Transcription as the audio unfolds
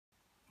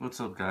What's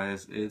up,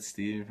 guys? It's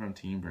Steven from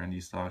Team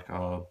Brandy Stock.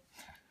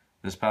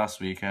 This past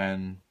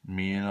weekend,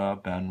 me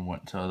and Ben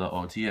went to the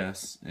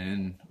OTS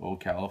in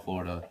Ocala,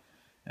 Florida,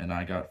 and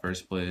I got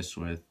first place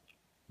with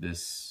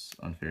this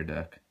unfair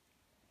deck.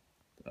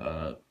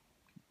 It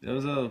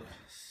was a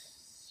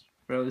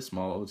fairly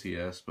small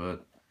OTS,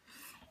 but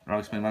I'll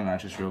explain my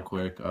matches real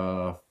quick.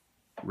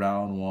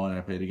 Round one,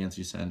 I played against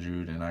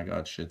Usenjude, and I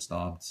got shit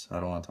stomped.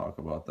 I don't want to talk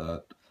about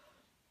that.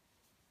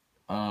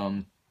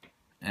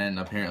 And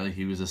apparently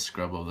he was a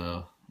scrub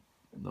of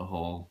the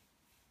whole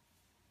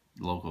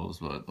locals,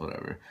 but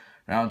whatever.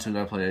 Round two,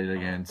 I played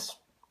against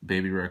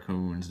Baby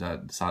Raccoons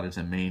that decided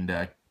to main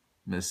deck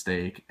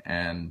mistake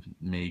and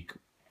make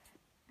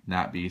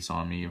Nat beats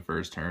on me in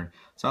first turn.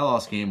 So I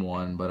lost game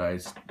one, but I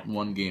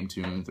won game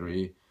 2 and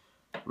 3.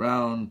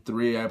 Round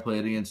 3, I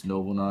played against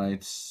Noble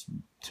Knights,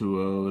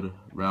 2-0'd.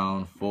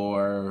 Round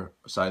 4,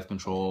 Scythe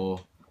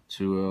Control,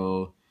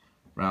 2-0.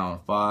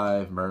 Round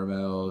 5,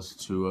 Mermails,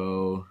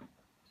 2-0.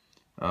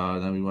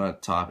 Then we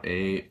went top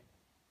 8,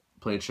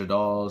 played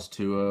Shadal's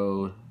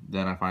 2-0.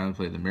 Then I finally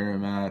played the mirror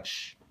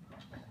match.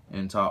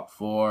 In top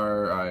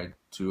 4, I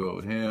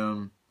 2-0'd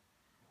him.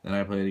 Then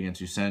I played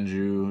against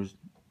Usenju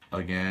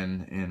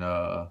again in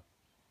the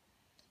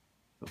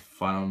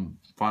final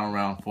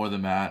round for the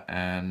mat,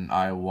 and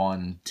I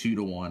won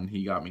 2-1.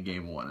 He got me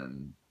game 1,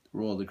 and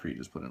Roll of the Creed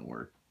just put in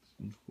work.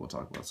 We'll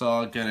talk about it. So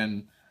I'll get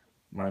in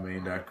my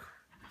main deck.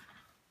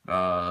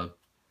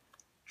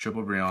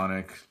 Triple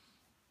Brionic.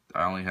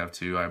 I only have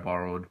 2. I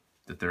borrowed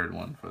the 3rd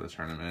one for the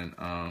tournament.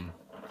 I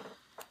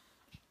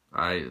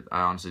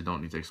honestly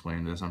don't need to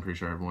explain this. I'm pretty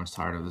sure everyone's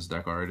tired of this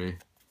deck already.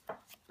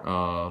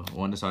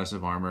 1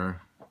 Decisive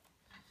Armor,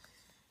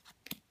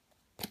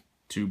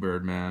 2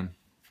 Birdman,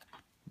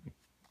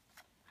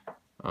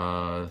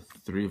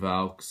 3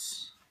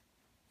 Valks,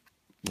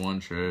 1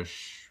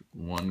 Trish,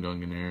 1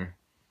 Gungnir,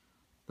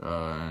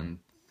 and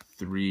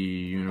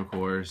 3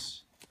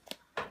 Unicorns.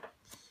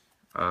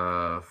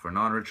 For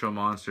non-ritual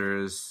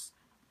monsters,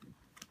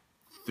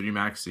 3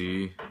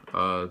 Maxi.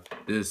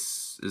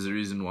 This is the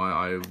reason why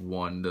I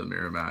won the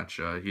mirror match.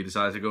 He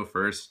decided to go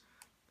first.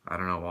 I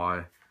don't know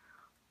why.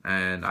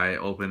 And I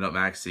opened up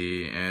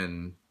Maxi,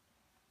 and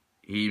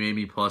he made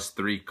me plus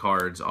 3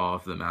 cards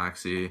off the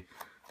Maxi,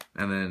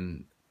 and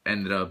then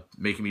ended up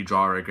making me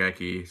draw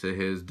Regeki to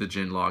his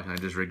Djinn lock, and I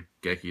just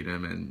Regeki'd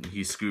him, and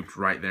he scooped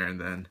right there and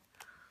then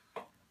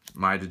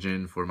my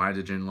Djinn for my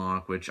Djinn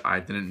lock, which I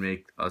didn't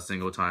make a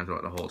single time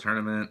throughout the whole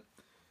tournament.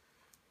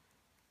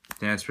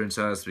 Dance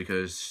Princess,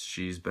 because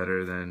she's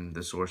better than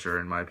the Sorcerer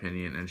in my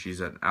opinion, and she's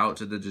an out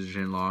to the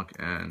Djinn lock,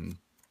 and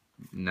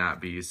Nat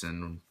Beast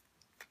and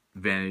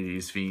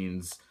Vanity's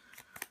Fiends,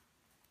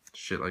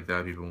 shit like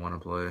that people want to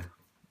play.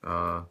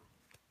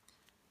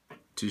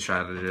 2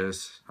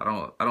 Strategists. I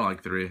don't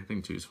like 3. I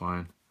think 2 is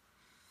fine.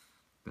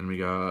 Then we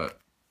got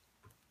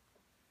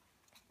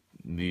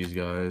these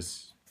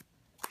guys,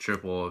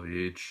 triple of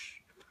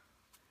each,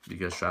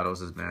 because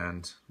Shadows is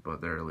banned,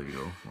 but they're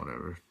illegal.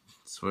 Whatever.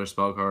 Switch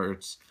spell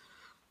cards.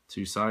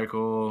 2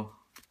 Cycle,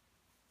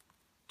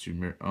 2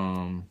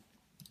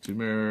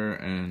 Mirror,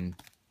 and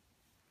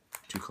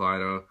 2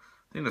 Kaleido. I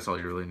think that's all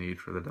you really need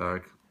for the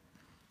deck.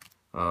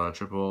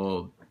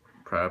 Triple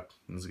Prep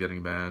is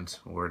getting banned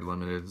or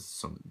limited.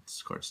 This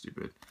card's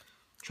stupid.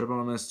 Triple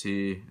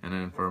MST, and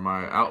then for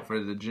my out for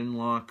the Djinn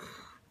lock,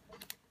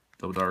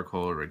 Double Dark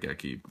Hole,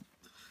 Regeki,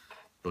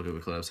 Book of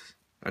Eclipse.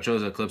 I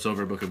chose Eclipse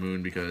over Book of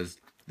Moon because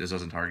this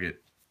doesn't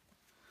target.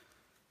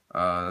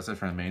 That's it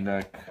for the main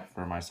deck.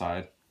 For my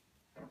side,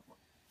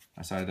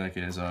 my side deck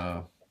is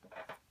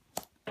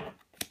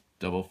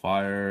Double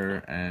Fire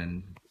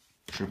and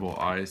Triple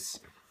Ice.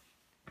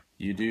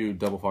 You do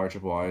Double Fire,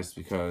 Triple Ice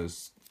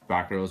because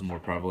back row is more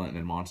prevalent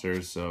in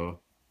monsters, so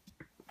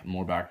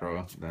more back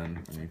row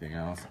than anything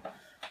else.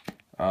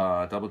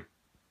 Double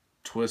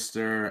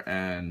Twister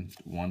and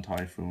 1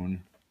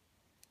 Typhoon.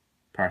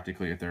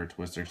 Practically a 3rd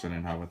Twister because I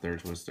didn't have a 3rd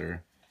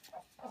Twister.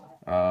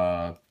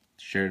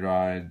 Shared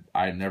Ride,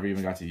 I never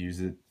even got to use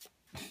it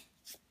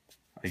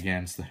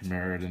against the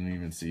mirror, didn't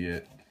even see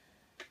it.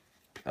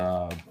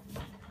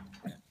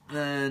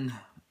 Then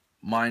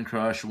Mind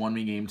Crush won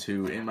me game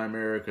 2 in my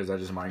mirror because I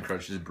just Mind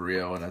Crushed his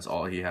Brio, and that's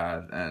all he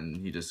had, and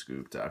he just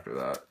scooped after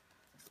that.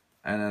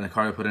 And then the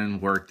card I put in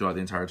worked throughout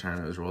the entire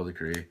tournament was Roll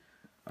Decree.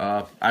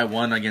 I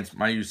won against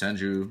my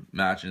Usenju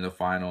match in the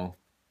final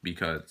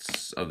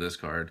because of this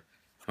card.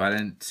 If I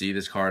didn't see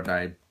this card,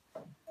 I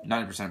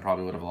 90%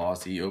 probably would have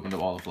lost. He opened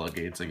up all the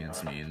floodgates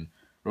against me, and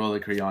Roll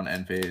Decree on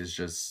end phase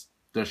just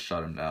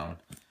shut him down.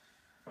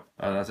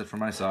 That's it for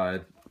my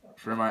side.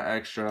 For my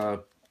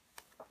extra,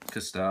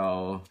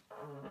 Castell,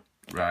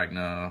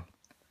 Ragna,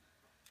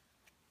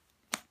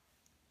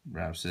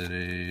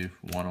 Rhapsody,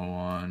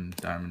 101,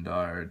 Diamond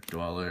Dart,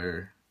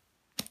 Dweller,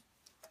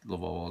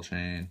 Laval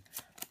Chain.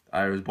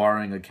 I was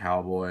borrowing a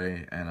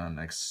Cowboy and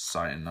a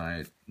Exciting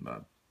Knight,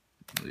 but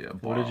yeah.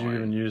 What did you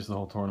even use the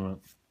whole tournament?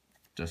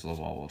 Just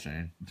Laval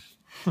Chain.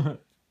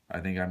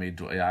 I think I made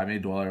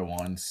Dweller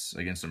once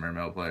against a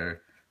Mermail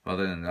player.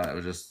 Other than that, it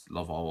was just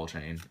Laval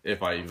Chain.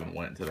 If I even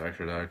went to the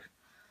extra deck.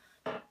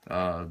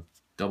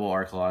 double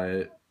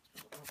Arclight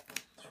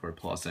for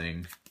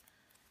plussing.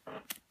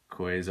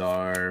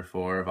 Quasar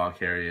for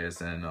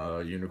Valkyrius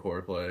and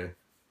Unicorn play,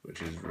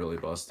 which is really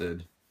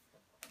busted.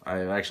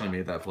 I actually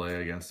made that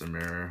play against the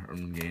mirror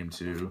in game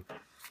 2.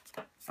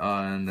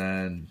 And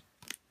then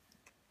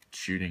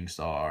Shooting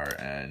Star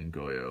and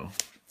Goyo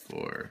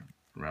for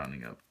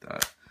rounding up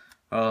that.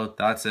 Oh,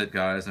 that's it,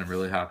 guys. I'm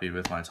really happy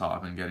with my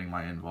top and getting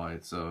my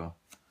invite, so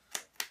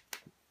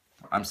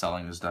I'm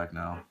selling this deck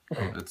now.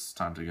 It's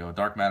time to go.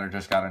 Dark Matter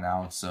just got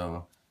announced,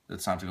 so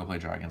it's time to go play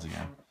Dragons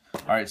again.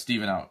 All right,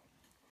 Steven out.